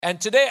And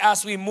today,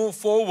 as we move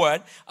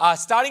forward,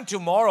 starting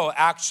tomorrow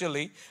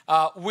actually,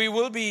 we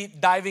will be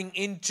diving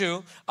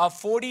into a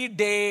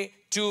 40-day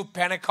to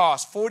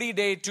Pentecost,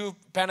 40-day to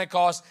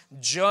Pentecost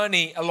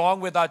journey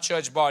along with our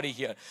church body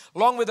here,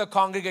 along with the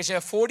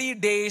congregation, 40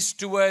 days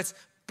towards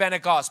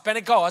Pentecost.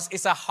 Pentecost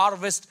is a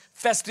harvest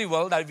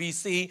festival that we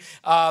see,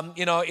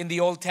 in the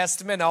Old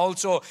Testament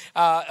also.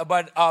 As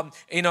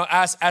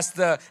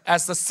the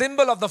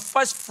symbol of the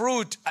first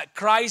fruit,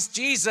 Christ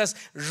Jesus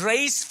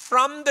raised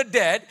from the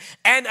dead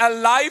and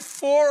alive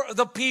for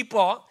the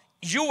people,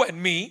 you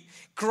and me.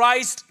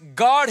 Christ,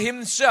 God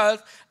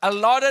Himself,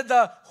 allotted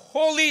the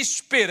Holy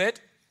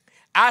Spirit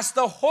as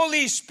the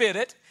Holy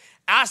Spirit,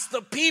 as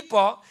the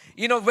people.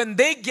 When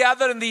they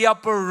gather in the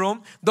upper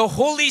room, the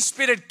Holy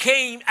Spirit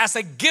came as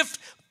a gift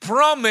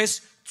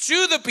promise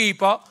to the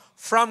people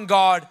from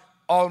God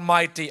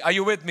Almighty. Are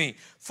you with me?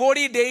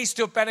 40 days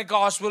to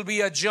Pentecost will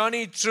be a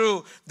journey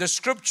through the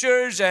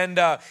scriptures, and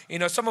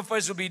some of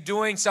us will be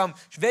doing some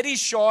very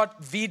short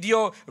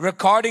video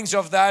recordings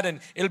of that, and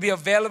it'll be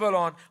available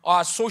on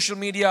our social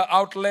media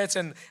outlets.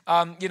 And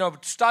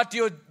start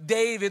your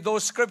day with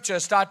those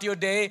scriptures. Start your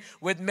day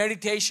with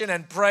meditation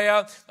and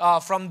prayer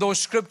from those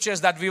scriptures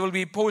that we will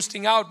be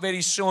posting out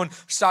very soon,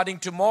 starting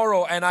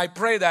tomorrow. And I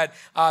pray that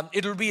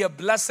it'll be a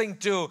blessing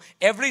to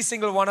every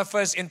single one of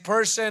us in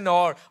person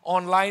or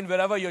online,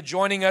 wherever you're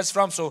joining us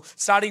from. So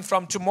starting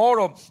from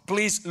tomorrow,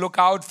 please look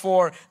out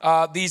for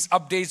these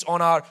updates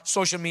on our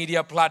social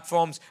media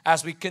platforms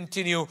as we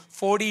continue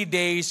 40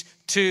 days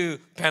to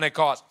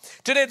Pentecost.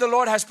 Today, the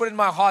Lord has put in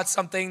my heart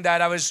something that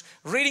I was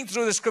reading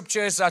through the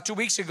scriptures 2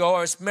 weeks ago.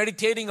 I was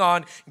meditating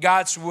on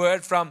God's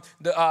word from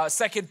the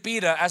 2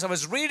 Peter. As I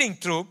was reading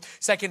through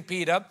 2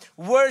 Peter,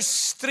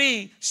 verse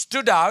 3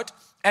 stood out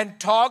and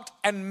talked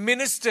and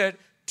ministered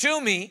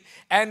to me,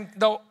 and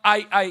though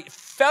I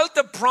felt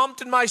the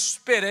prompt in my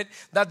spirit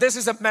that this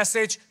is a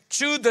message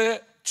to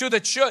the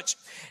church,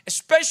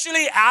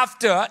 especially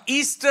after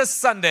Easter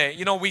Sunday.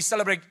 We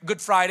celebrate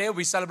Good Friday,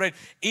 we celebrate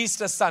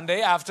Easter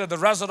Sunday after the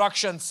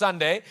Resurrection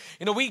Sunday.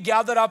 We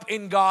gathered up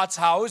in God's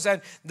house,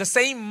 and the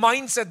same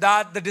mindset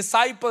that the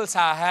disciples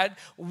had.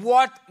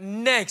 What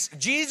next?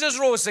 Jesus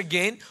rose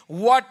again.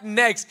 What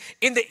next?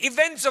 In the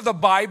events of the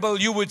Bible,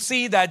 you would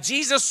see that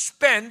Jesus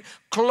spent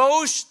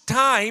close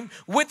time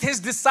with His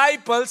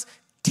disciples,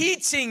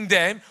 teaching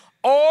them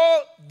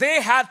all they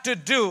had to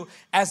do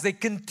as they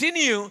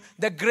continue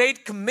the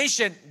great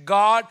commission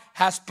God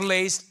has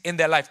placed in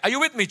their life. Are you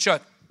with me,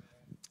 church?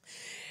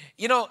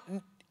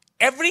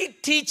 Every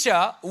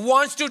teacher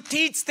wants to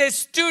teach their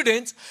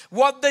students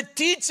what the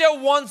teacher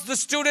wants the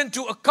student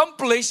to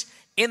accomplish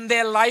in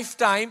their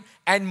lifetime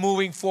and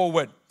moving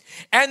forward.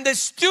 And the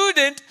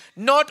student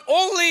not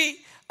only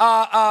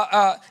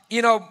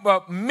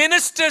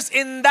ministers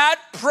in that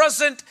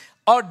present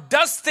or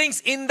does things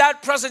in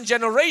that present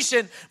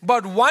generation,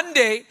 but one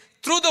day,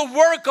 through the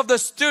work of the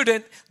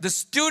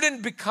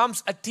student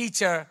becomes a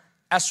teacher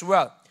as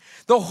well.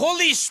 The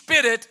Holy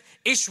Spirit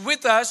is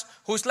with us,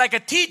 who's like a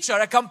teacher,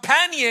 a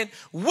companion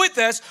with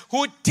us,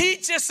 who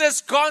teaches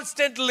us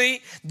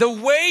constantly the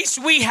ways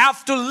we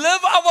have to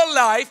live our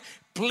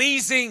life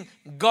pleasing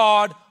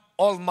God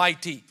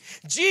Almighty.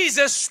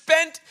 Jesus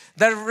spent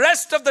the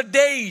rest of the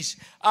days,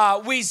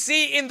 we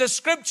see in the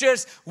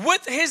scriptures,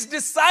 with His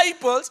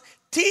disciples,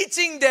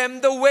 teaching them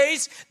the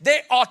ways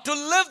they ought to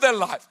live their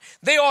life.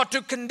 They ought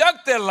to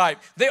conduct their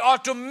life. They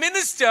ought to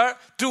minister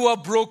to a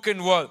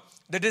broken world.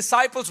 The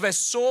disciples were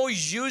so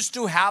used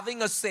to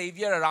having a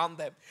Savior around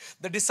them.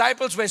 The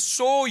disciples were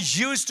so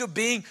used to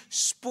being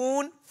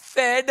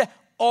spoon-fed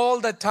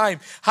all the time.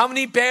 How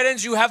many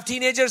parents, you have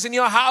teenagers in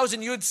your house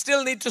and you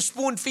still need to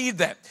spoon feed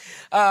them?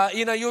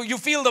 You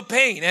feel the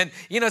pain, and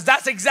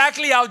that's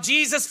exactly how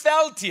Jesus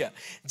felt here.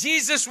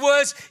 Jesus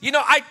was,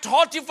 I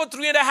taught you for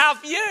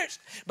 3.5 years,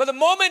 but the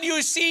moment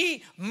you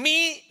see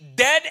me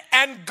dead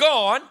and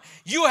gone,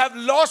 you have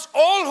lost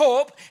all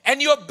hope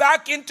and you're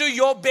back into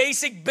your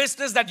basic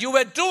business that you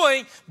were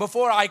doing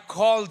before I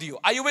called you.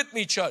 Are you with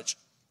me, church?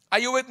 Are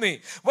you with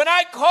me? When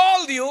I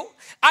called you,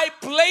 I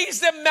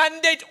placed a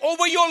mandate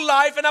over your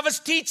life, and I was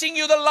teaching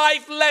you the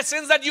life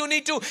lessons that you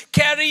need to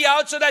carry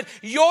out so that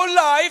your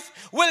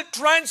life will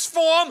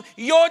transform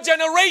your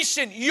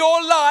generation.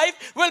 Your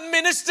life will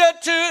minister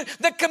to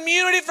the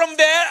community from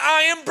where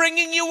I am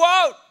bringing you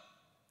out.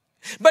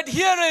 But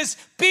here is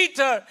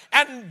Peter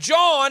and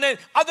John and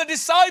other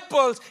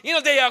disciples.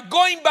 They are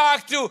going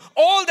back to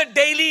all the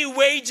daily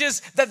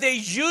wages that they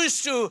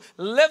used to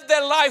live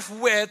their life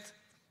with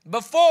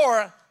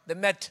before they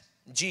met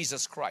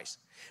Jesus Christ.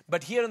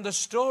 But here in the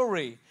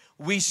story,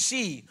 we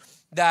see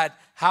that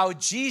how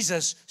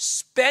Jesus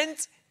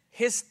spent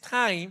His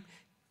time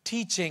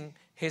teaching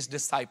His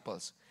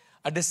disciples.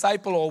 A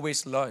disciple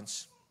always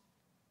learns.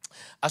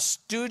 A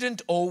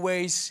student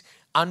always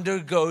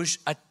undergoes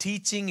a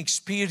teaching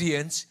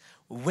experience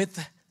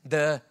with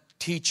the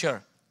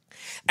teacher.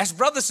 As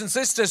brothers and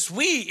sisters,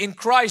 we in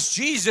Christ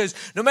Jesus,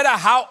 no matter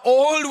how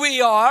old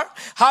we are,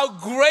 how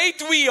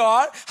great we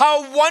are,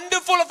 how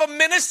wonderful of a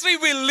ministry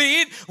we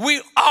lead,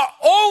 we are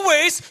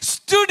always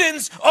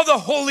students of the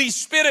Holy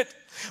Spirit.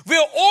 We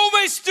are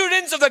always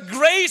students of the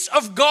grace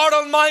of God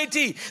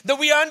Almighty that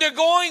we are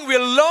undergoing. We are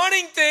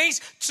learning things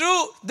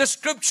through the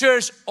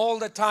scriptures all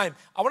the time.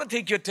 I want to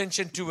take your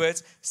attention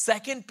towards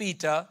 2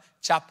 Peter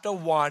chapter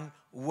 1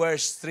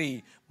 verse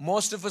 3.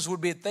 Most of us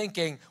would be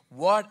thinking,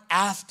 what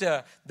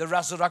after the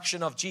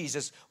resurrection of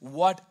Jesus?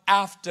 What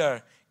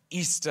after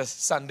Easter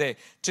Sunday?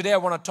 Today I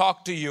want to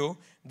talk to you.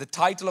 The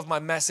title of my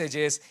message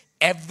is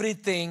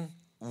Everything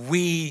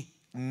We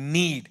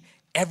Need.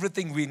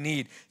 Everything we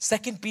need.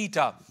 2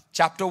 Peter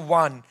chapter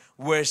 1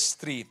 verse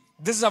 3.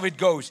 This is how it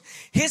goes.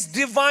 His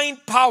divine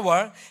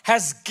power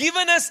has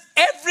given us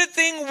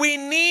everything we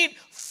need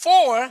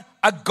for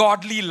a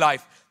godly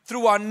life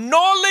through our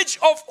knowledge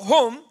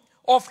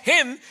of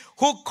Him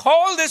who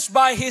called us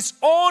by His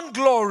own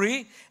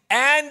glory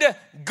and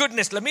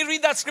goodness. Let me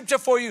read that scripture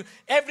for you.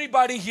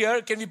 Everybody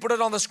here, can we put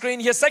it on the screen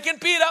here? 2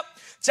 Peter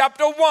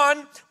chapter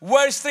 1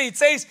 verse 3. It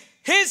says,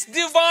 His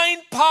divine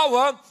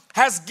power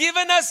has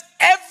given us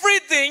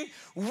everything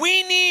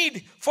we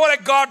need for a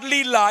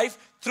godly life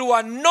through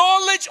our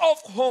knowledge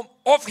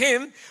of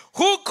Him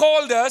who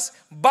called us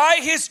by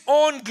His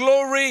own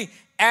glory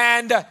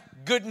and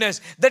goodness.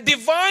 The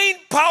divine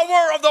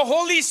power of the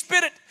Holy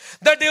Spirit,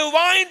 the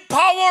divine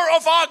power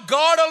of our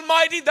God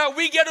Almighty that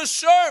we get to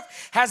serve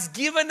has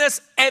given us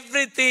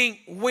everything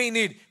we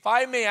need. If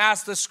I may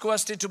ask this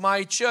question to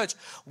my church,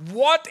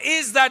 what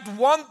is that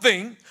one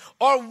thing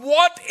or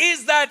what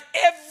is that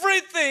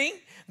everything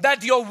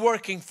that you're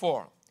working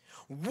for?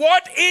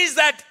 What is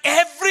that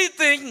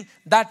everything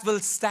that will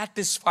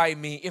satisfy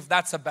me, if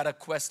that's a better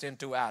question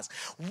to ask?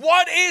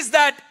 What is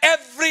that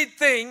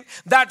everything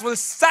that will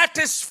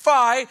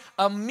satisfy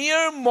a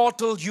mere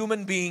mortal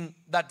human being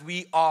that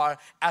we are,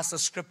 as the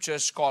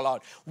scriptures call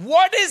out?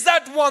 What is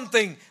that one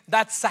thing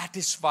that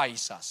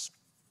satisfies us?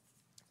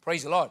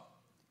 Praise the Lord.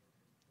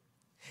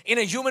 In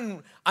a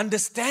human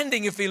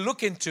understanding, if we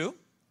look into,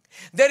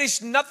 there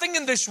is nothing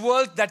in this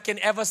world that can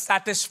ever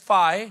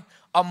satisfy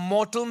a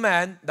mortal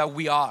man that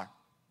we are.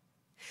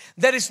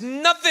 There is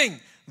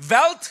nothing.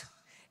 Wealth,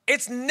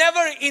 it's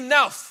never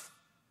enough.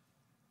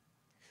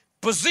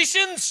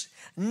 Positions,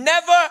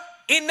 never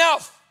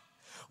enough.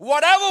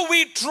 Whatever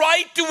we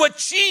try to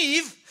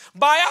achieve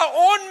by our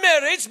own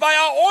merits, by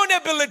our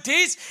own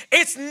abilities,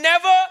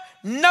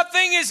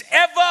 nothing is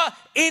ever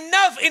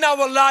enough in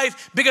our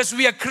life because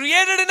we are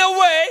created in a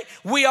way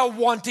we are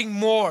wanting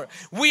more.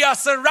 We are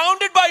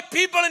surrounded by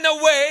people in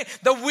a way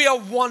that we are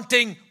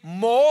wanting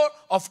more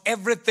of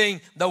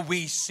everything that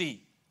we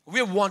see.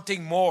 We're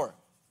wanting more.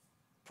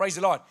 Praise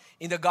the Lord.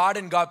 In the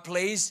garden, God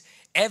placed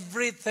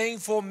everything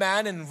for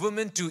man and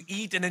woman to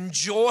eat and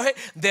enjoy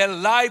their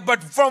life,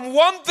 but from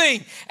one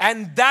thing,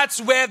 and that's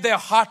where their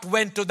heart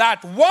went to.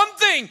 That one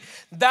thing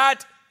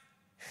that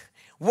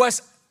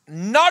was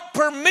not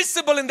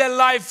permissible in their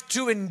life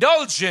to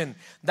indulge in.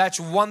 That's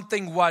one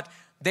thing what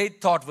they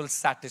thought will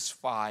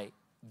satisfy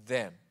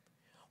them.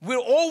 We're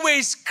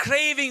always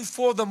craving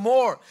for the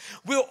more.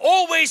 We're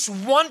always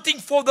wanting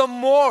for the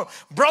more.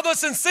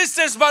 Brothers and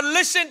sisters, but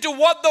listen to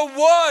what the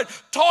Word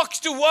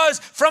talks to us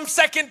from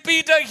 2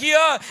 Peter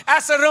here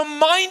as a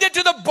reminder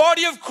to the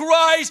body of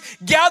Christ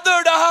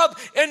gathered up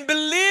and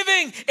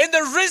believing in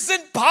the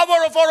risen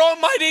power of our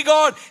Almighty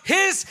God.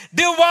 His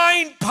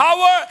divine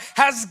power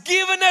has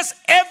given us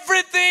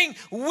everything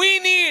we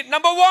need.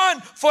 Number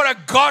one, for a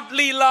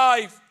godly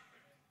life.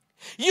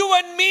 You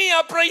and me,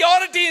 our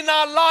priority in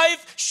our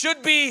life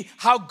should be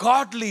how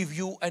godly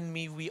you and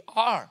me we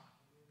are.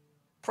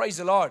 Praise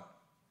the Lord.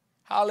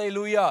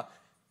 Hallelujah.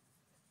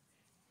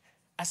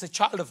 As a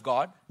child of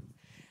God,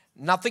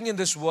 nothing in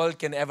this world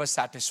can ever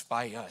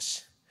satisfy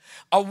us.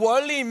 A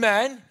worldly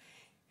man,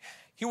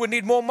 he would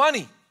need more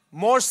money,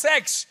 more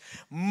sex,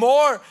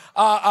 more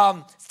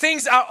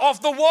things are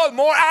of the world,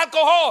 more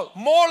alcohol,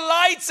 more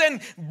lights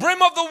and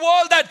brim of the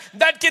world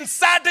that can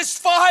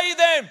satisfy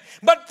them.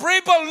 But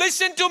people,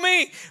 listen to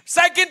me.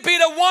 2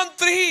 Peter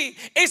 1:3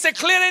 is a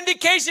clear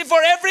indication for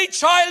every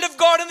child of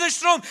God in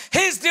this room.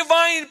 His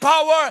divine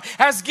power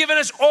has given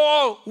us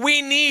all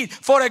we need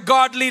for a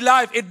godly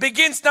life. It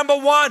begins, number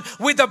one,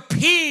 with a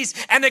peace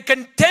and a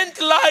content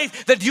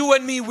life that you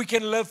and me we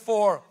can live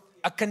for.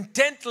 A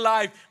content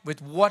life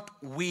with what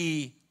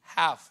we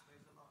have.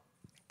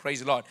 Praise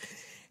the Lord.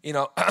 You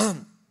know,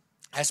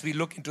 as we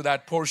look into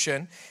that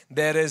portion,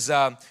 there is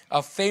a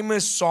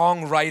famous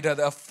songwriter.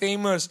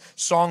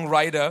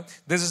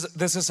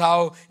 This is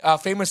how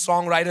famous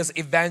songwriter,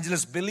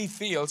 evangelist Billy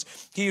Fields,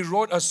 he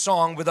wrote a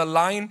song with a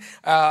line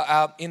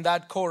in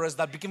that chorus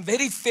that became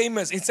very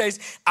famous. It says,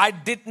 I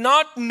did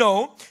not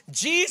know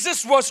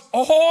Jesus was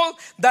all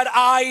that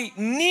I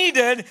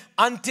needed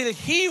until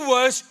He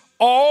was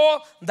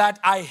all that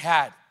I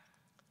had.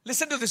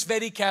 Listen to this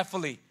very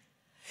carefully.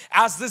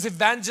 As this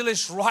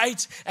evangelist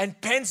writes and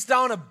pens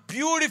down a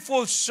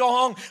beautiful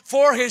song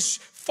for his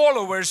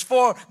followers,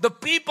 for the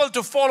people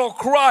to follow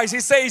Christ, he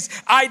says,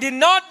 I did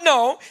not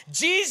know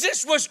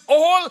Jesus was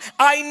all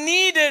I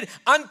needed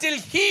until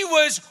He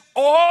was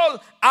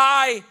all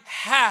I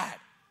had.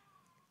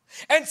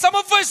 And some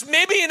of us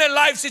may be in a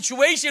life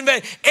situation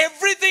where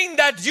everything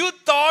that you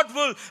thought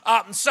will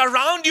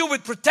surround you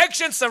with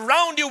protection,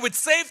 surround you with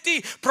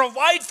safety,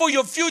 provide for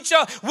your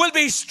future will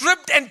be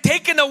stripped and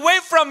taken away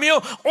from you,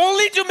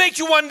 only to make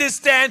you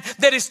understand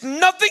there is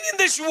nothing in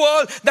this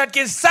world that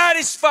can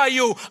satisfy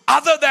you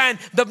other than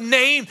the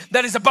name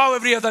that is above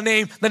every other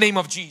name, the name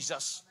of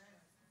Jesus.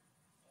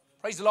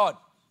 Praise the Lord.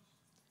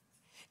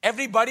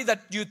 Everybody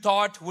that you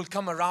thought will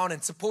come around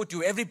and support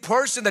you, every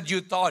person that you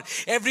thought,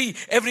 every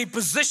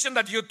position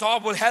that you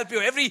thought will help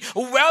you, every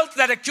wealth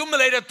that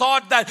accumulated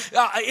thought that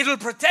it'll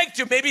protect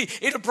you, maybe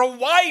it'll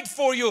provide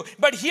for you.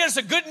 But here's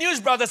the good news,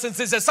 brothers and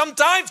sisters.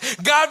 Sometimes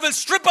God will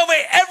strip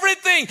away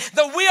everything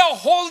that we are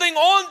holding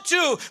on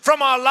to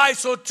from our life,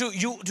 so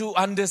to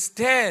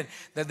understand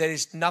that there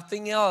is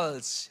nothing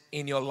else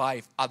in your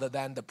life other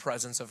than the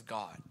presence of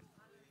God.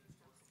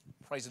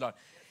 Praise the Lord.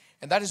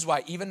 And that is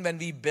why even when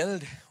we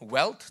build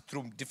wealth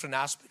through different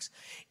aspects,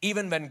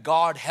 even when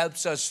God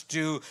helps us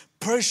to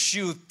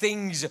pursue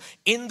things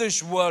in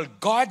this world,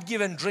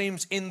 God-given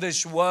dreams in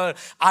this world,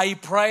 I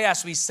pray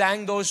as we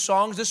sang those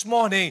songs this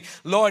morning,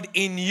 Lord,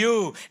 in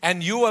you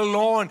and you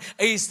alone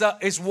is the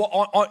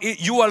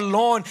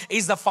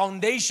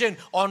foundation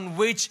on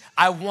which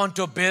I want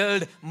to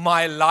build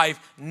my life.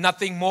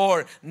 Nothing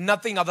more,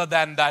 nothing other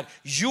than that.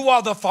 You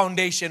are the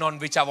foundation on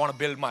which I want to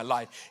build my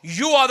life.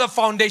 You are the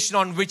foundation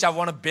on which I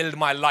want to build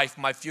my life.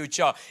 My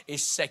future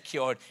is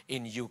secured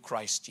in you,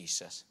 Christ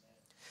Jesus.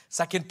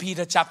 2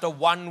 Peter chapter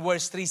 1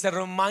 verse 3 is a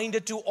reminder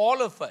to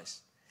all of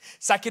us.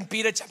 2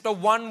 Peter chapter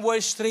 1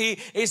 verse 3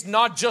 is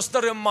not just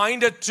a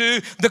reminder to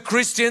the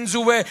Christians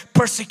who were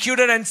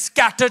persecuted and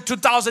scattered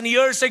 2,000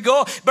 years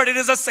ago, but it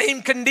is the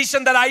same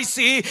condition that I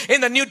see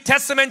in the New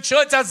Testament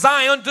church at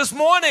Zion this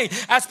morning.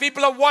 As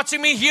people are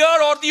watching me here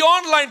or the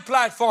online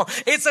platform,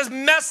 it's a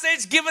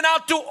message given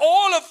out to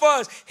all of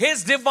us.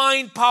 His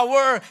divine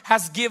power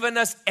has given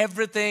us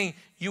everything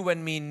you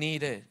and me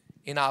needed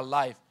in our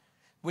life.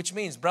 Which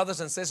means,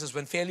 brothers and sisters,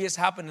 when failures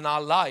happen in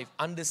our life,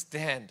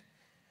 understand.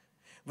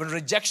 When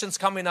rejections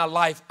come in our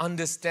life,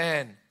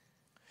 understand.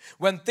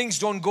 When things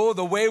don't go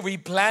the way we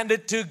planned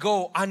it to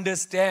go,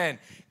 understand.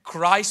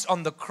 Christ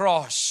on the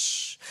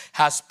cross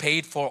has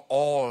paid for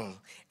all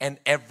and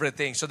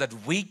everything so that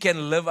we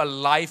can live a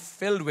life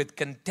filled with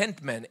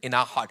contentment in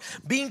our heart.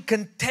 Being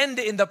content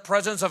in the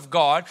presence of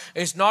God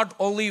is not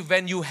only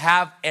when you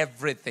have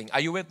everything. Are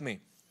you with me?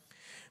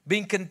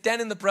 Being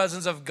content in the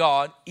presence of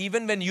God,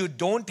 even when you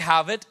don't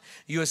have it,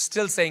 you are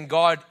still saying,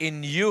 God,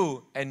 in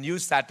you, and you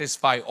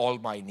satisfy all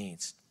my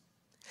needs.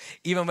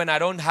 Even when I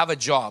don't have a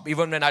job,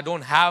 even when I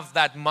don't have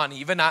that money,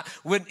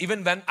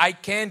 even when I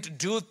can't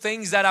do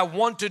things that I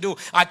want to do,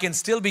 I can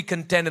still be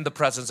content in the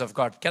presence of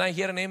God. Can I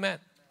hear an amen?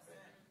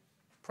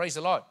 Praise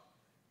the Lord.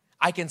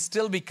 I can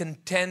still be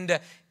content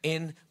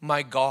in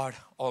my God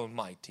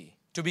Almighty.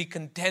 To be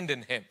content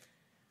in Him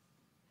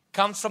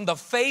comes from the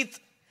faith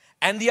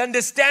and the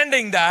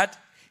understanding that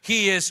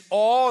He is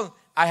all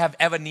I have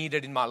ever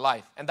needed in my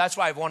life. And that's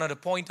why I wanted to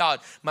point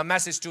out my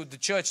message to the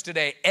church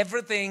today.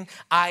 Everything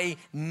I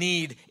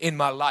need in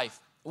my life.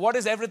 What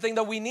is everything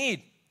that we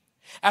need?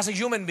 As a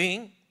human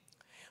being,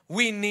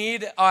 we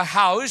need a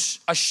house,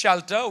 a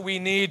shelter, we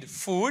need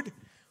food,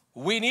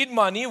 we need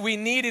money, we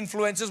need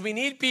influences, we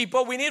need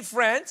people, we need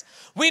friends.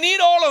 We need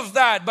all of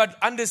that. But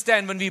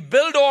understand, when we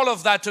build all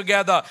of that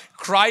together,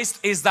 Christ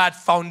is that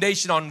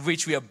foundation on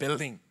which we are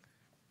building.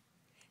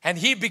 And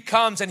He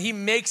becomes and He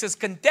makes us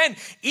content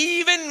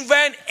even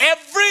when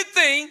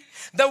everything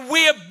that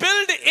we have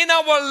built in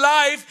our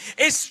life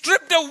is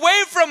stripped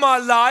away from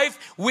our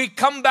life. We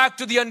come back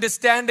to the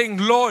understanding,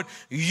 Lord,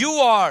 you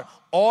are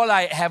all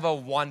I ever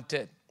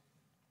wanted.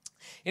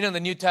 You know, the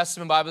New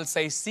Testament Bible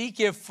says, seek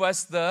ye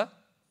first the,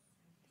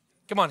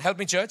 come on, help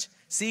me church.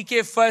 Seek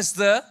ye first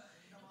the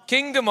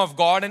kingdom of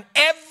God and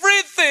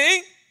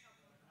everything.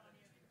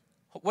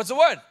 What's the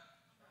word?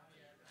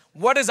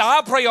 What is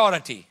our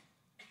priority?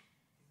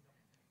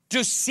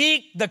 To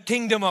seek the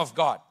kingdom of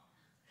God.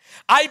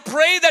 I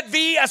pray that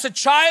we as a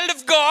child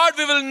of God,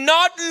 we will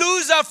not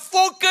lose our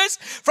focus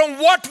from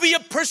what we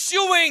are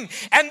pursuing.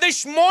 And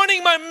this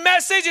morning my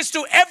message is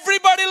to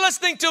everybody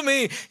listening to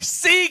me.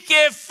 Seek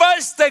ye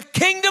first the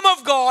kingdom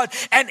of God,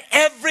 and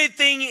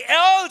everything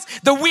else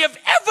that we have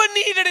ever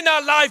needed in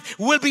our life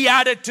will be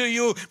added to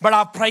you. But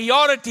our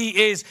priority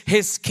is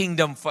His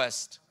kingdom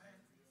first.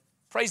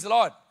 Praise the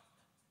Lord.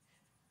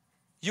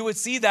 You would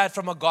see that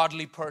from a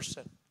godly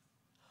person.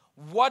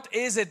 What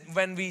is it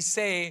when we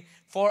say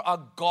for a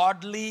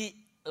godly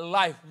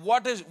life?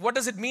 What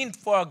does it mean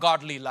for a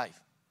godly life?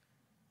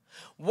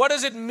 What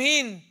does it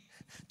mean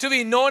to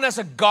be known as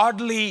a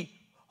godly?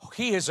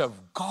 He is a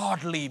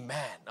godly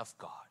man of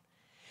God.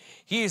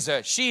 She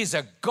is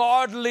a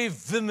godly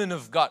woman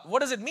of God.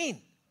 What does it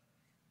mean?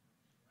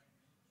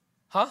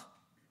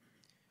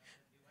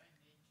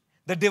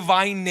 The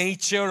divine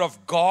nature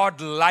of God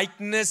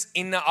likeness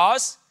in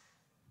us.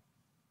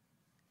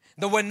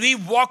 That when we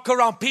walk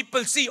around,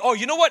 people see, oh,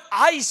 you know what?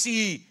 I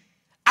see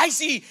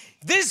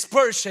this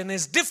person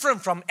is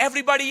different from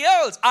everybody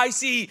else. I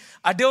see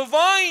a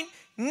divine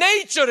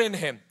nature in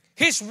him.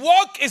 His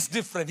walk is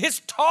different. His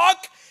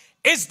talk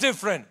is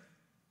different.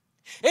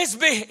 His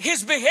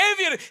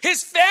behavior,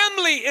 his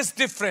family is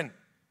different.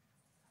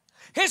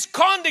 His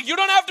conduct, you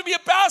don't have to be a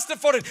pastor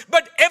for it,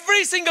 but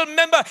every single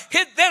member,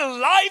 their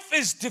life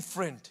is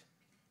different.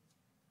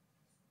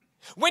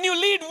 When you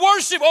lead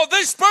worship,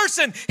 this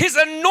person, his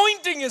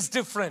anointing is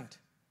different.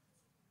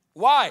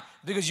 Why?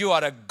 Because you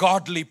are a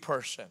godly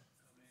person.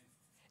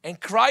 And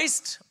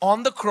Christ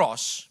on the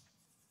cross,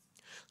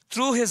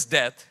 through his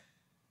death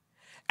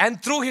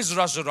and through his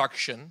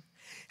resurrection,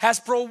 has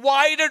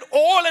provided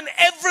all and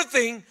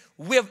everything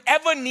we have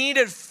ever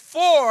needed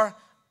for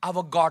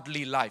our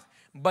godly life.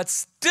 But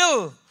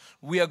still,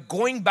 we are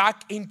going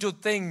back into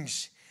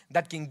things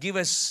that can give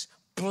us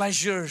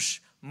pleasures,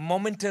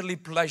 momentary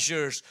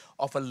pleasures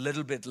of a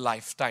little bit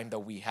lifetime that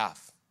we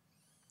have.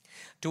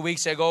 2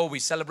 weeks ago, we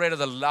celebrated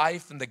the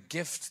life and the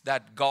gift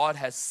that God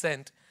has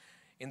sent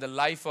in the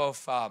life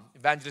of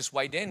Evangelist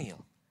White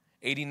Daniel.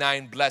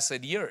 89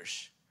 blessed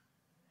years.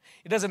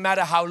 It doesn't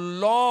matter how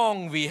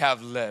long we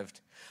have lived.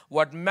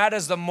 What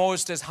matters the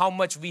most is how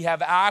much we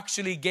have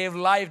actually gave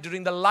life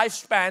during the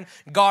lifespan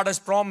God has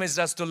promised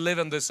us to live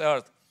on this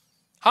earth.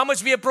 How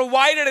much we have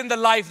provided in the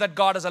life that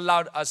God has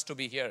allowed us to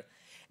be here.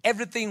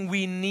 Everything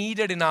we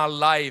needed in our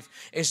life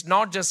is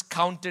not just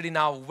counted in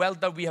our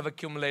wealth that we have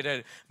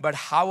accumulated, but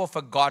how of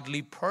a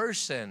godly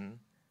person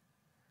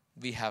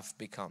we have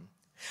become.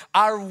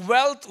 Our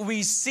wealth,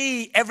 we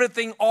see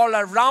everything all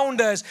around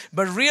us,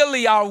 but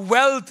really our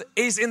wealth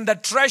is in the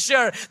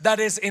treasure that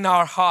is in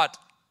our heart.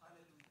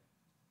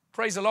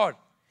 Praise the Lord.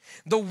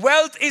 The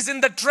wealth is in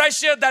the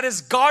treasure that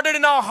is guarded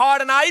in our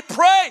heart, and I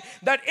pray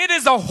that it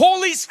is the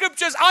Holy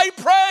Scriptures. I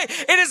pray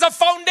it is the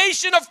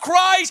foundation of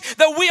Christ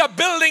that we are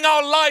building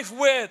our life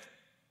with.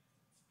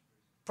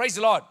 Praise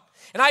the Lord.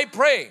 And I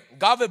pray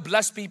God will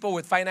bless people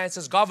with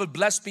finances. God will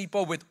bless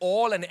people with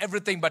all and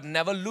everything, but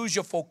never lose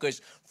your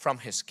focus from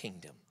His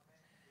kingdom.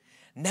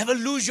 Never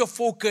lose your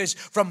focus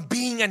from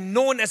being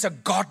known as a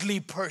godly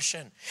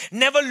person.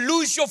 Never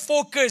lose your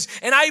focus.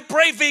 And I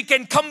pray we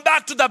can come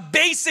back to the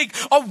basic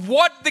of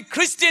what the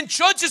Christian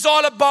church is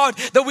all about.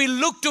 That we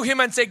look to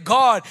Him and say,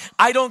 God,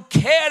 I don't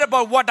care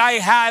about what I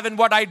have and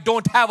what I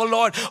don't have, oh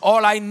Lord.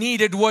 All I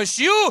needed was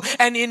you.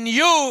 And in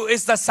you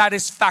is the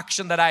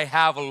satisfaction that I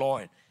have, oh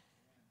Lord.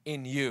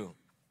 In you.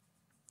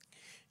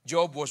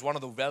 Job was one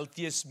of the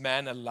wealthiest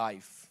men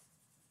alive.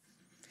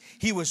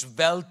 He was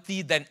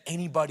wealthy than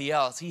anybody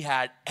else. He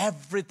had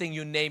everything,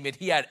 you name it.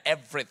 He had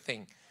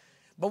everything.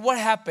 But what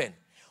happened?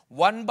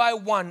 One by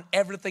one,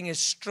 everything is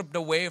stripped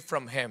away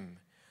from him.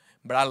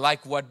 But I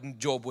like what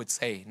Job would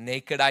say.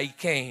 Naked I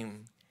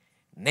came,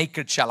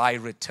 naked shall I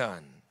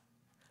return.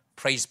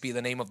 Praise be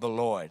the name of the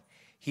Lord.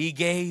 He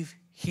gave,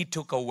 He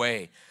took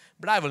away.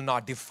 But I will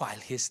not defile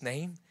His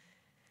name.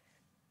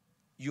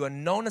 You are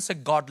known as a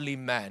godly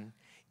man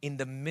in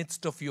the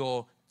midst of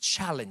your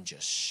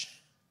challenges.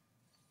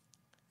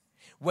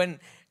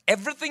 When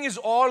everything is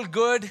all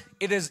good,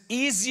 it is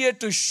easier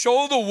to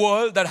show the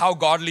world that how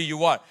godly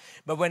you are.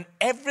 But when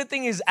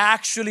everything is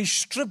actually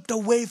stripped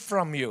away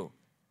from you,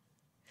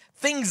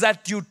 things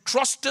that you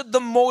trusted the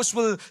most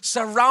will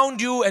surround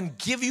you and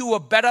give you a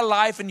better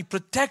life and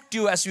protect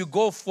you as you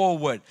go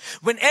forward.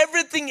 When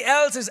everything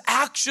else is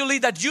actually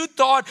that you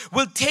thought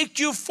will take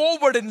you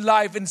forward in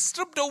life and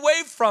stripped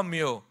away from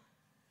you,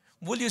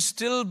 will you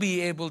still be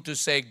able to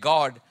say,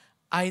 God,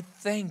 I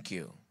thank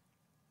you.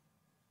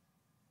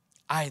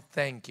 I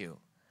thank you.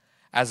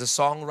 As a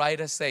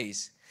songwriter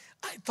says,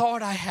 I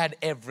thought I had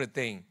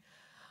everything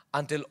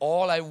until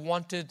all I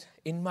wanted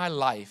in my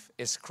life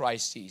is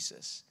Christ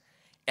Jesus.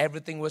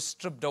 Everything was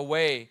stripped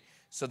away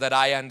so that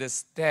I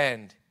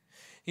understand.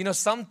 You know,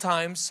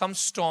 sometimes some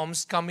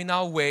storms come in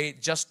our way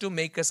just to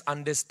make us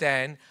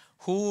understand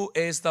who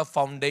is the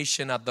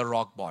foundation at the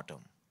rock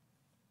bottom.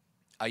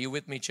 Are you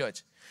with me,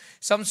 church?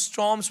 Some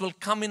storms will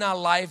come in our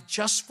life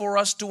just for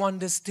us to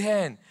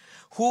understand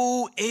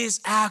who is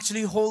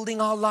actually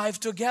holding our life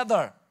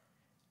together.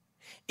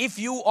 If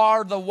you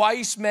are the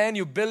wise man,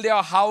 you build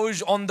your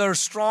house on the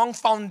strong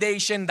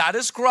foundation, that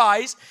is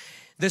Christ,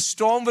 the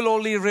storm will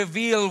only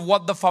reveal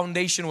what the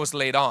foundation was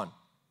laid on.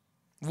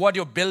 What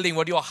you're building,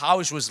 what your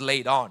house was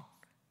laid on.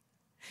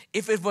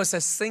 If it was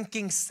a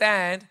sinking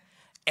sand,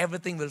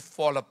 everything will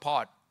fall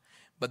apart.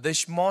 But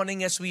this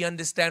morning, as we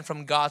understand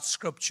from God's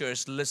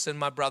scriptures, listen,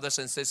 my brothers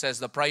and sisters,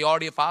 the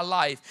priority of our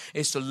life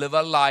is to live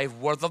a life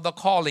worth of the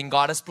calling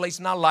God has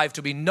placed in our life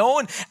to be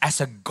known as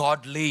a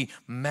godly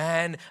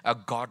man, a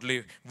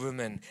godly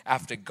woman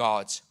after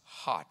God's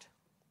heart.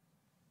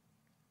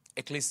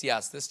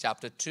 Ecclesiastes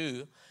chapter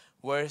 2,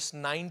 verse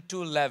 9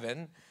 to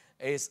 11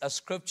 is a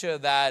scripture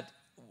that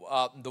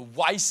the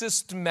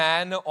wisest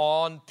man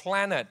on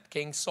planet,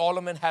 King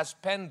Solomon, has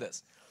penned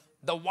this.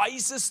 The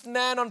wisest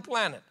man on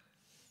planet.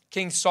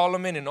 King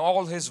Solomon, in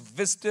all his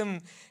wisdom,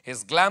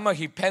 his glamour,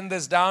 he penned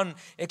this down.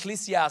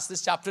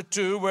 Ecclesiastes chapter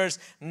 2, verse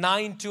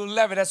 9 to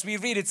 11. As we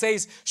read, it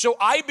says, so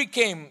I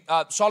became,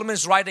 Solomon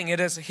is writing, it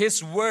is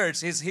his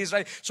words, his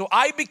writing. So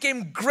I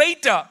became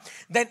greater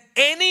than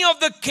any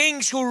of the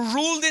kings who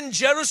ruled in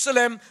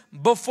Jerusalem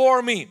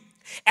before me.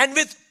 And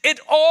with it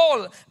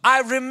all,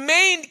 I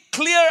remained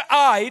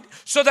clear-eyed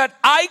so that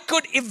I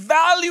could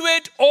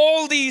evaluate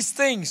all these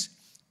things.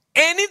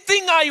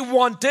 Anything I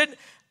wanted,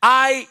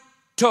 I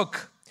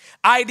took.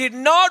 I did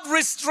not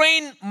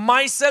restrain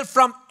myself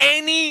from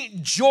any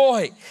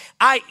joy.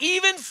 I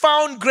even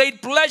found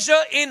great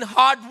pleasure in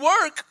hard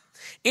work,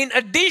 in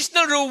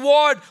additional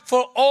reward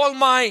for all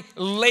my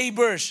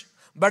labors.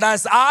 But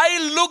as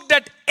I looked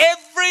at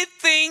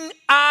everything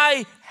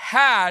I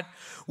had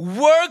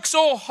worked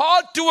so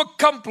hard to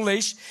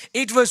accomplish,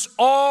 it was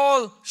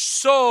all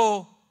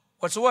so,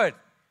 what's the word?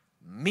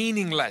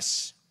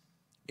 Meaningless.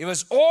 It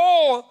was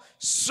all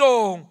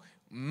so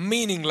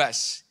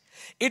meaningless.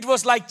 It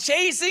was like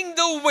chasing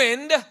the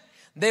wind.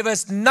 There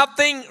was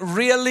nothing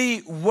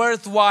really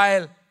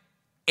worthwhile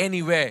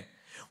anywhere.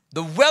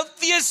 The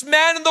wealthiest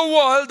man in the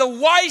world, the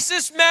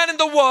wisest man in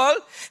the world,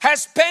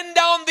 has penned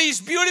down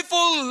these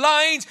beautiful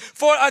lines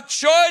for a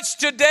church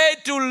today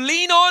to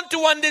lean on to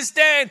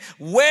understand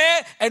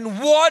where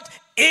and what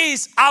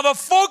is our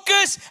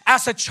focus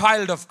as a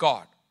child of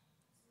God.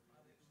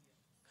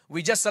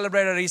 We just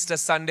celebrated Easter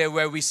Sunday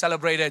where we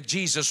celebrated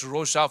Jesus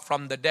rose up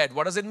from the dead.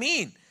 What does it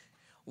mean?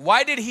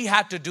 Why did he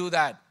have to do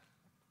that?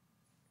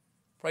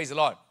 Praise the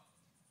Lord.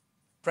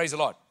 Praise the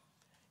Lord.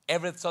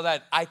 So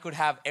that I could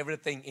have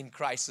everything in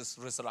Christ's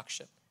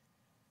resurrection.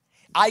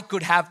 I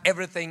could have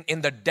everything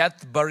in the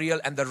death, burial,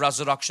 and the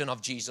resurrection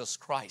of Jesus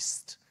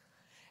Christ.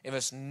 It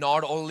was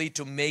not only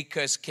to make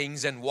us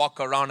kings and walk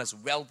around as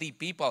wealthy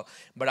people,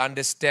 but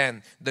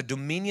understand the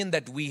dominion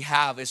that we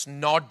have is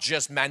not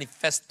just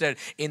manifested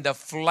in the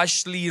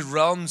fleshly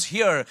realms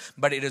here,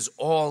 but it is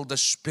all the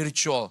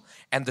spiritual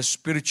and the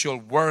spiritual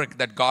work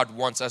that God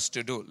wants us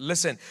to do.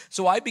 Listen,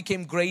 so I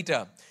became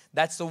greater.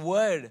 That's the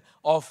word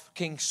of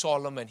King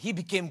Solomon. He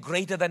became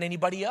greater than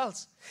anybody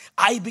else.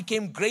 I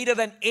became greater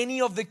than any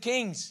of the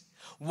kings.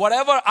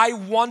 Whatever I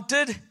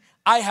wanted,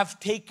 I have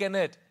taken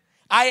it.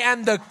 I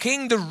am the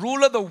king, the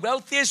ruler, the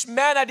wealthiest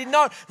man. I did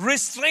not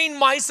restrain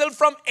myself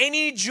from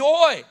any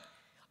joy.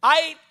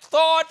 I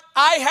thought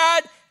I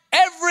had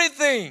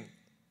everything.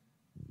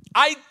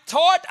 I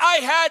thought I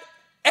had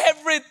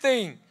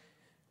everything.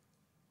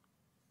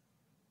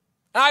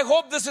 And I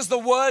hope this is the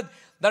word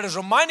that is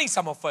reminding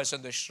some of us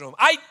in this room.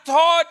 I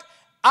thought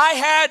I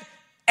had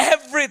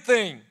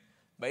everything,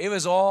 but it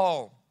was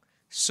all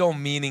so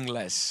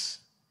meaningless.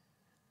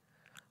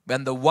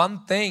 When the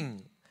one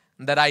thing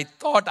that I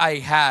thought I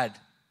had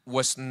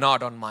was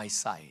not on my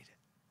side.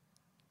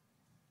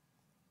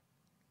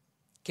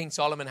 King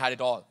Solomon had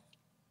it all.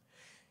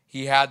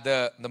 He had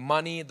the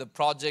money, the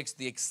projects,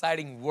 the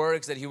exciting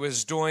works that he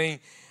was doing,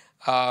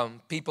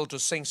 people to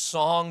sing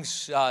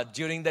songs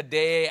during the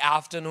day,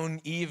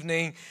 afternoon,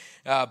 evening,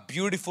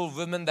 beautiful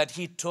women that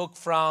he took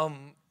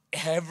from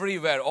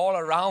everywhere, all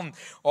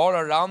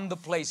around the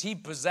place. He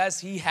possessed,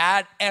 he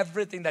had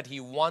everything that he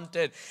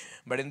wanted.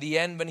 But in the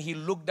end, when he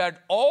looked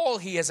at all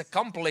he has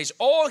accomplished,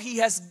 all he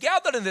has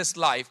gathered in this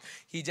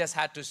life, he just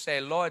had to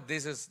say, Lord,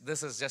 this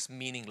is just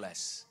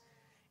meaningless.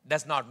 It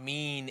does not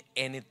mean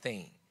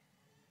anything.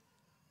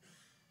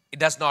 It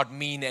does not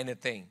mean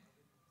anything.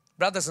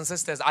 Brothers and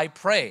sisters, I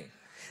pray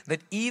that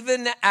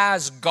even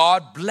as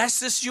God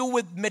blesses you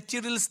with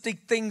materialistic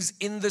things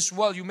in this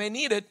world, you may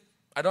need it,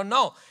 I don't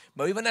know.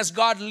 But even as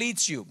God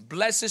leads you,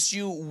 blesses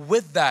you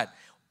with that,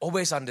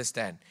 always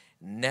understand,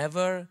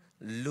 never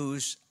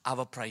lose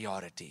our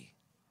priority.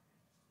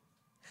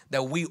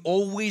 That we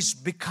always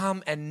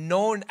become and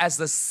known as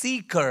the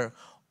seeker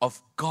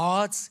of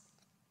God's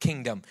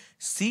kingdom.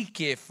 Seek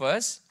ye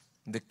first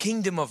the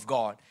kingdom of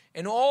God,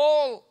 and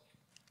all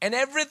and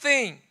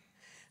everything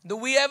that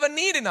we ever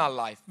need in our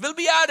life will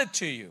be added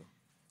to you,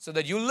 so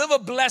that you live a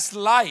blessed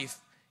life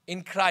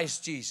in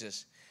Christ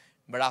Jesus.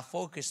 But our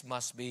focus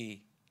must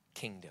be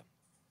kingdom.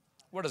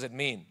 What does it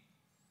mean?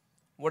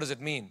 What does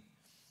it mean?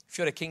 If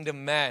you're a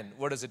kingdom man,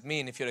 what does it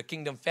mean? If you're a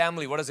kingdom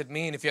family, what does it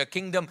mean? If you're a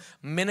kingdom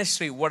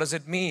ministry, what does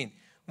it mean?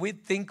 We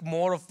think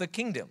more of the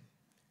kingdom,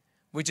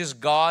 which is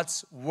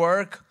God's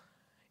work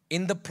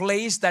in the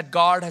place that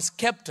God has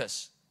kept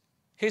us.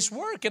 His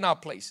work in our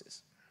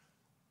places.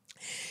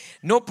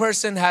 No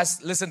person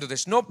has, listen to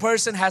this, no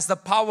person has the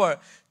power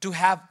to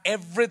have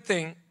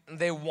everything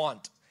they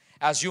want.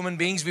 As human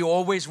beings, we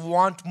always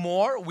want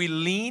more. We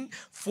lean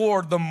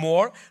for the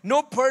more.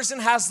 No person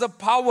has the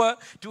power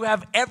to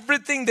have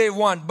everything they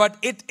want, but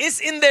it is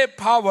in their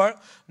power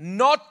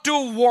not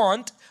to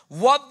want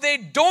what they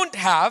don't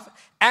have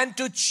and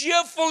to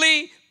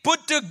cheerfully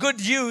put to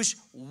good use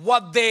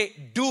what they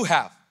do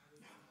have.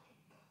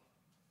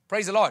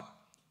 Praise the Lord.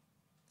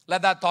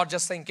 Let that thought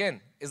just sink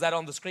in. Is that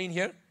on the screen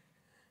here?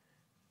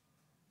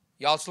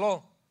 Y'all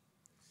slow?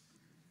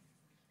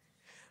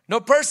 No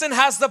person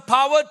has the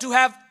power to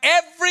have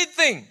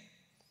everything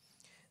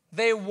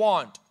they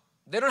want.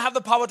 They don't have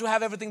the power to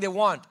have everything they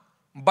want,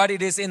 but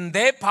it is in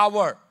their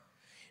power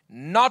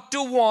not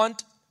to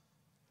want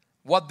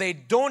what they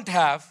don't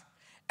have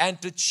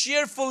and to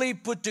cheerfully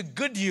put to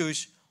good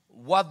use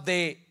what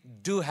they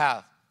do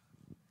have.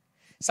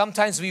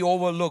 Sometimes we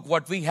overlook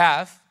what we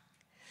have.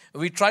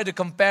 We try to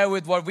compare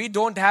with what we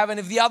don't have and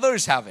if the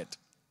others have it.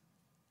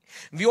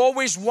 We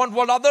always want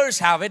what others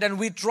have it, and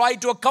we try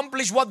to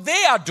accomplish what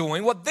they are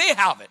doing, what they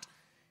have it.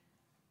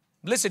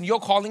 Listen, your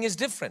calling is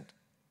different.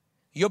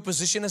 Your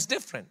position is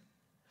different.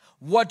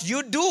 What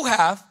you do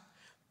have,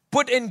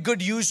 put in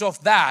good use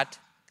of that,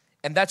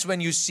 and that's when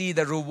you see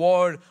the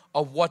reward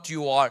of what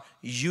you are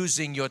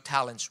using your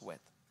talents with.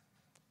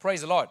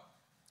 Praise the Lord.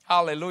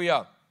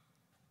 Hallelujah.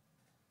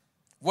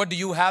 What do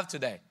you have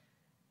today?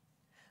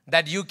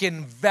 That you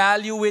can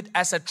value it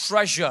as a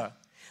treasure.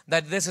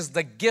 That this is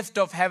the gift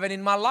of heaven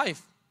in my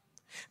life.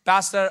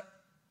 Pastor,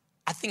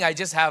 I think I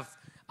just have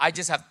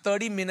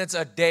 30 minutes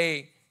a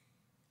day,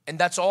 and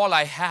that's all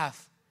I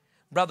have.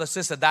 Brother,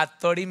 sister, that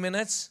 30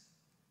 minutes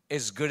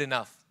is good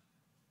enough.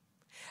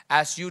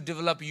 As you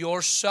develop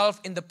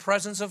yourself in the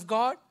presence of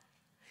God,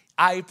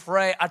 I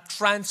pray a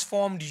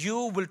transformed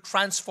you will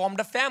transform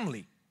the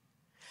family.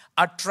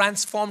 A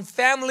transformed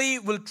family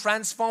will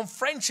transform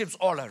friendships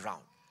all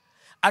around.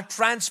 A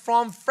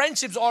transformed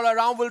friendships all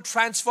around will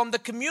transform the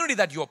community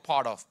that you're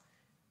part of.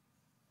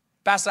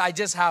 Pastor, I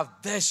just have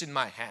this in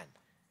my hand.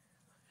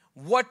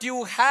 What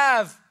you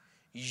have,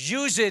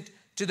 use it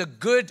to the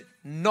good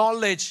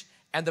knowledge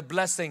and the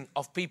blessing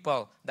of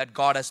people that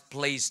God has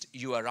placed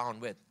you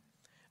around with.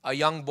 A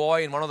young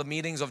boy in one of the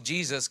meetings of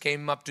Jesus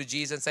came up to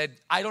Jesus and said,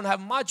 I don't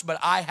have much, but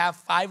I have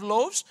 5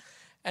 loaves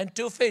and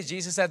 2 fish.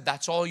 Jesus said,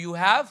 that's all you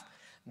have,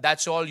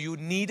 that's all you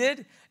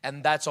needed,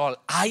 and that's all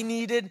I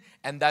needed,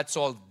 and that's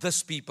all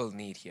this people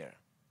need here.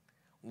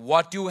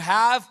 What you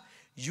have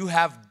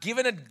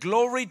given it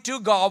glory to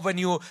God when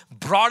you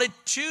brought it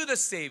to the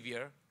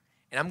Savior,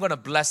 and I'm going to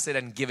bless it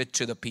and give it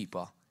to the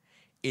people.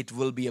 It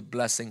will be a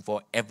blessing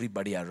for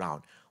everybody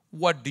around.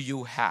 What do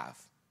you have?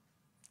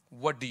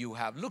 What do you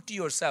have? Look to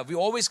yourself. We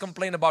always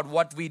complain about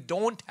what we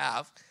don't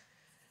have,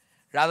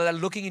 rather than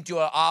looking into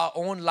our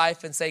own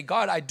life and say,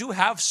 God, I do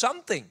have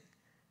something.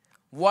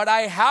 What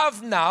I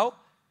have now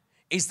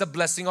is the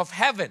blessing of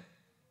heaven.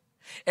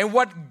 And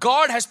what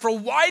God has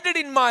provided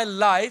in my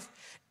life,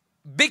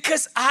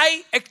 because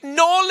I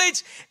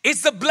acknowledge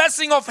it's the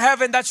blessing of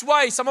heaven. That's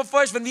why some of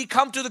us, when we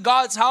come to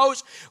God's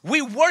house,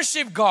 we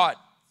worship God.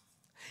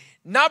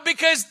 Not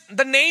because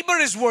the neighbor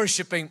is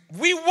worshiping.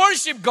 We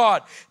worship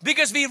God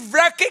because we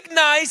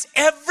recognize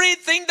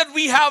everything that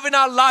we have in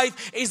our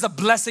life is the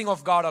blessing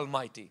of God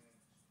Almighty.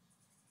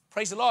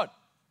 Praise the Lord.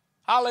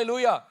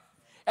 Hallelujah.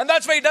 And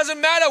that's why it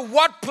doesn't matter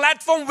what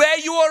platform, where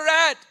you are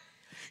at.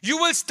 You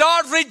will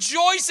start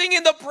rejoicing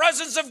in the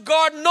presence of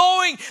God,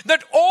 knowing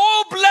that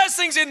all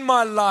blessings in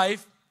my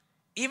life,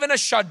 even a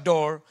shut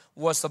door,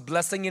 was a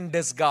blessing in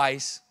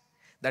disguise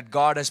that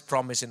God has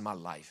promised in my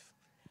life.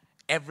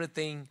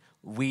 Everything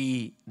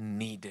we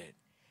needed.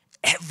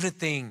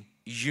 Everything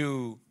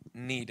you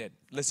needed.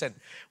 Listen,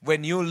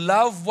 when you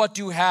love what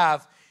you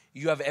have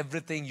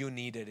everything you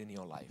needed in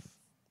your life.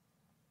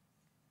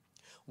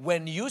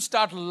 When you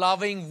start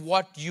loving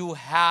what you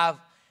have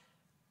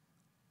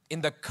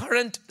in the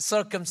current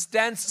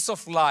circumstances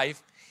of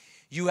life,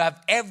 you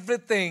have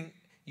everything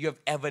you have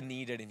ever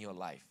needed in your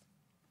life.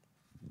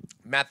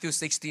 Matthew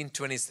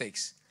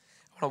 16:26.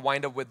 I want to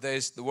wind up with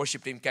this. The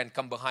worship team can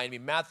come behind me.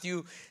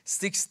 Matthew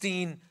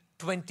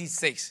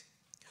 16:26.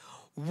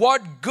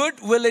 What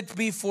good will it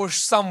be for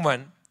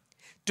someone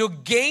to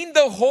gain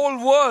the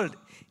whole world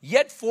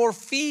yet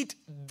forfeit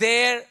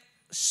their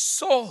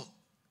soul?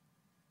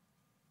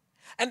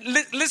 And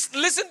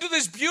listen to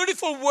these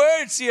beautiful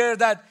words here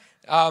that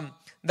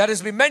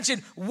has been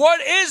mentioned. What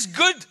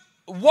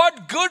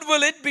good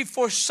will it be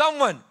for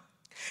someone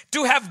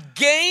to have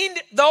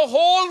gained the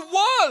whole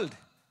world,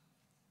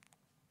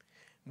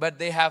 but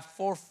they have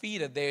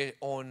forfeited their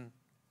own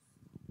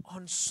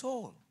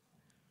soul?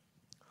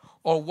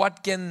 Or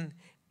what can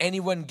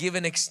anyone give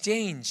in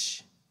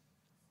exchange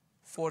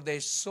for their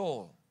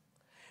soul?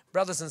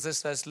 Brothers and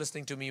sisters,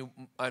 listening to me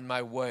and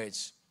my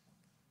words,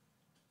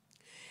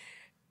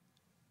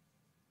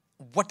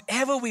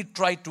 whatever we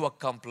try to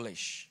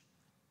accomplish,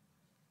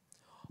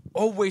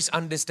 always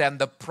understand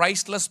the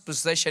priceless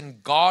possession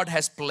God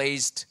has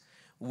placed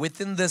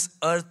within this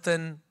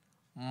earthen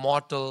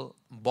mortal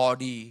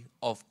body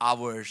of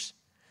ours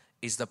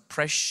is the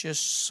precious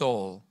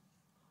soul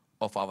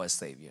of our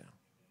Savior.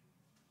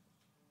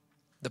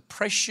 The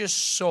precious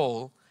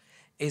soul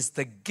is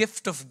the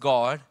gift of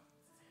God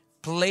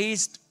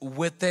placed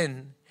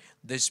within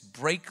this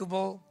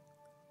breakable,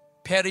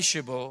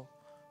 perishable,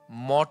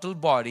 mortal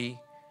body,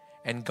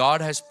 and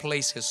God has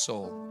placed His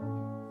soul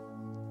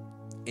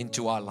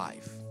into our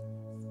life.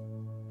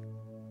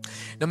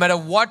 No matter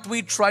what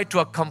we try to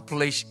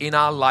accomplish in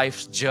our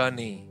life's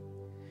journey,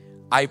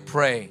 I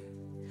pray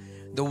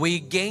that we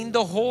gain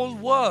the whole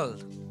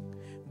world,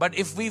 but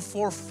if we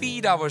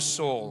forfeit our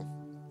soul,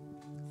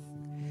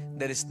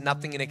 there is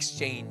nothing in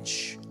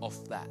exchange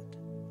of that.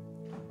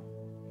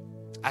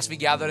 As we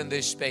gather in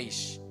this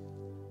space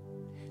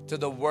to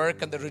the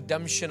work and the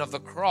redemption of the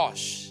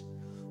cross,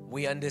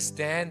 we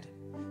understand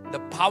the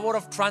power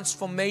of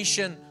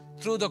transformation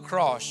through the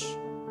cross.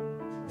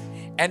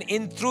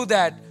 And through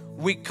that,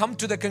 we come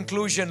to the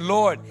conclusion,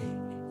 Lord,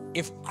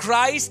 if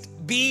Christ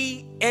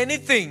be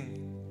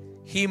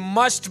anything, He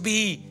must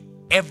be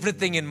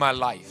everything in my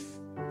life.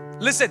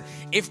 Listen,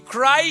 if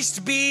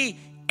Christ be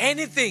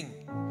anything,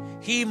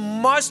 He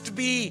must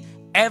be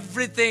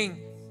everything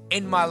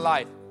in my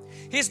life.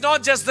 He's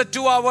not just the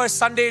 2-hour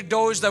Sunday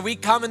dose that we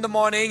come in the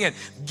morning and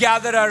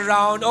gather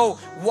around. Oh,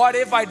 what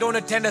if I don't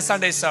attend a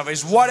Sunday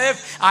service? What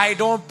if I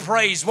don't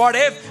praise? What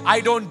if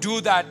I don't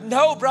do that?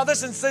 No,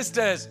 brothers and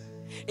sisters,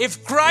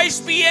 if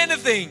Christ be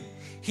anything,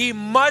 He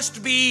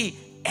must be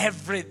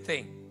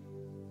everything.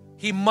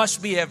 He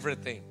must be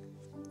everything.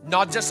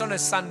 Not just on a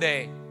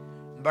Sunday,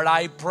 but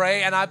I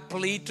pray and I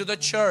plead to the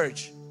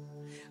church.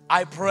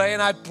 I pray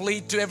and I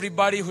plead to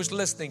everybody who's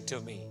listening to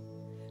me.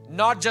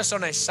 Not just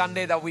on a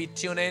Sunday that we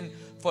tune in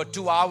for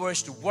 2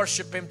 hours to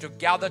worship Him, to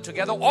gather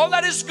together. All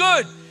that is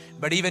good.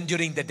 But even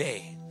during the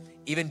day,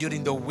 even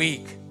during the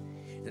week,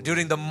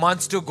 during the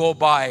months to go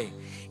by,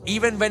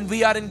 even when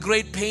we are in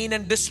great pain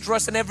and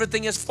distress and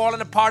everything has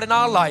fallen apart in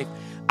our life,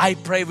 I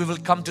pray we will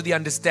come to the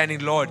understanding,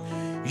 Lord,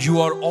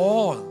 You are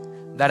all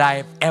that I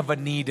have ever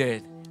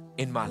needed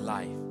in my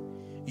life.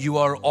 You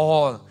are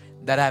all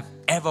that I've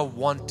ever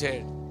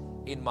wanted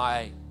in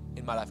my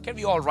life. Can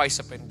we all rise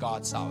up in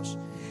God's house?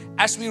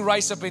 As we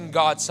rise up in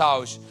God's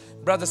house,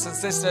 brothers and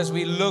sisters,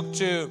 we look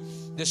to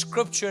the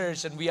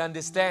scriptures and we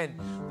understand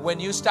when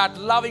you start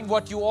loving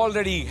what you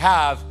already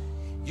have,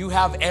 you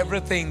have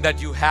everything that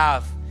you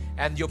have,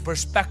 and your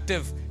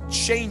perspective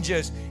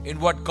changes in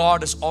what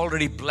God has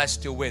already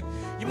blessed you with.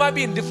 You might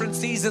be in different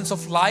seasons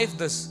of life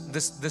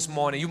this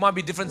morning. You might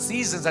be different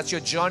seasons that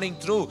you're journeying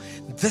through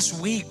this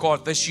week or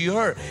this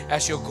year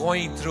as you're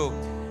going through.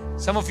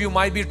 Some of you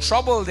might be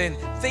troubled in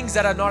things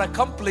that are not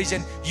accomplished,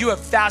 and you have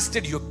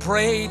fasted, you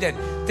prayed, and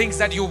things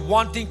that you're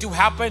wanting to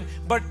happen.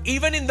 But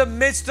even in the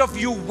midst of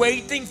you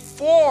waiting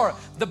for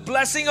the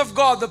blessing of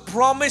God, the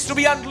promise to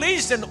be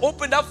unleashed and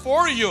opened up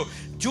for you,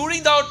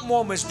 during those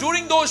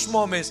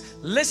moments,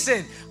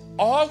 listen,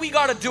 all we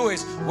got to do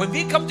is when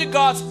we come to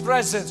God's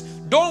presence,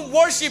 don't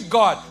worship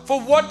God for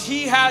what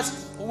He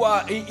has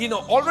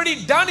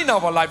already done in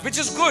our life, which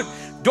is good.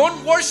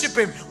 Don't worship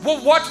Him for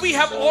what we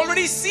have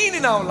already seen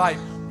in our life.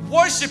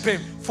 Worship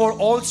Him for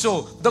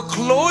also the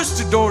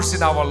closed doors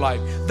in our life,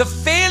 the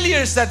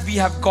failures that we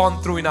have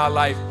gone through in our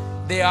life.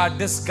 They are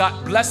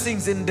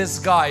blessings in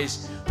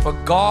disguise for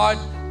God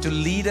to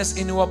lead us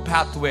into a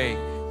pathway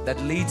that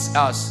leads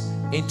us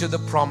into the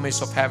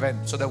promise of heaven,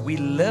 so that we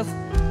live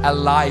a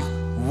life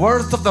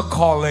worth of the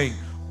calling,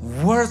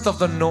 worth of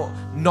the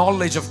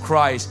knowledge of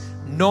Christ,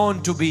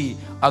 known to be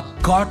a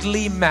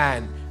godly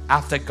man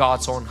after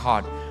God's own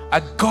heart,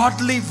 a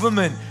godly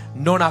woman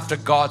known after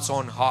God's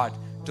own heart,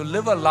 to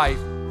live a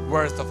life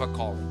worth of a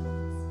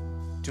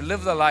calling, to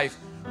live the life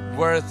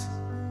worth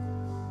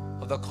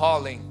of the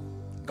calling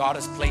God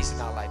has placed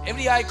in our life.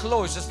 Every eye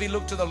closed as we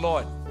look to the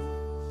Lord.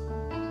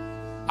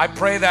 I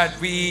pray that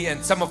we,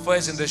 and some of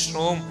us in this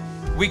room,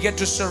 we get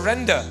to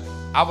surrender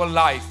our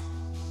life.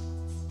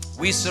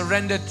 We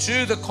surrender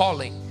to the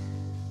calling.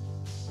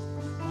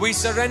 We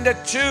surrender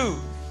to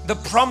the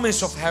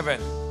promise of heaven.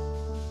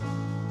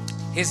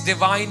 His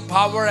divine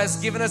power has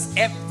given us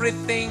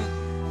everything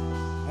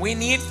we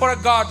need for a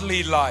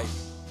godly life.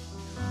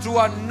 Through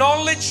our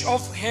knowledge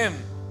of Him,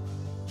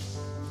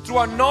 through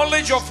our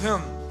knowledge of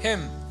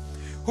Him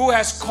who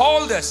has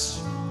called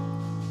us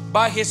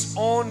by His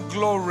own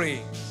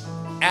glory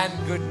and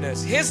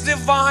goodness. His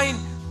divine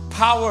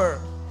power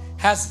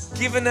has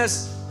given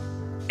us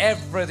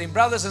everything.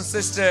 Brothers and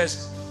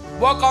sisters,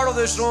 walk out of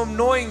this room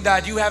knowing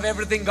that you have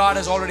everything God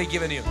has already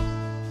given you.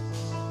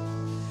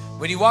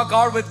 When you walk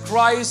out with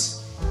Christ,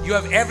 you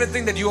have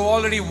everything that you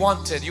already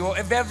wanted. You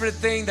have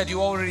everything that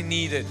you already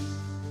needed.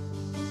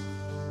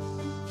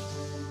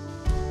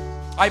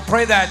 I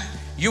pray that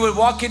you will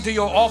walk into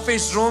your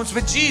office rooms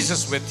with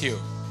Jesus with you.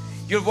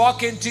 You'll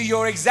walk into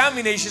your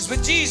examinations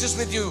with Jesus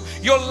with you.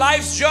 Your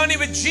life's journey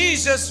with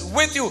Jesus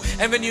with you.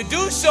 And when you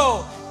do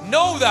so,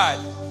 know that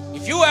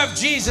if you have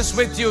Jesus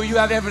with you, you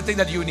have everything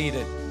that you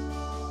needed.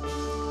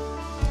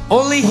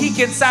 Only He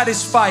can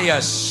satisfy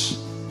us.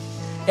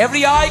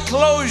 Every eye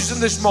closed in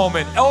this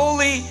moment.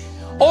 Only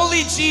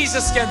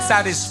Jesus can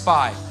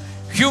satisfy.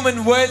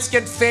 Human words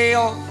can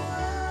fail.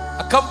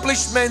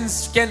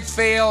 Accomplishments can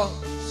fail.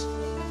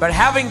 But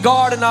having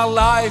God in our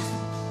life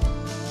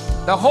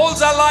that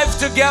holds our life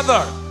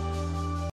together,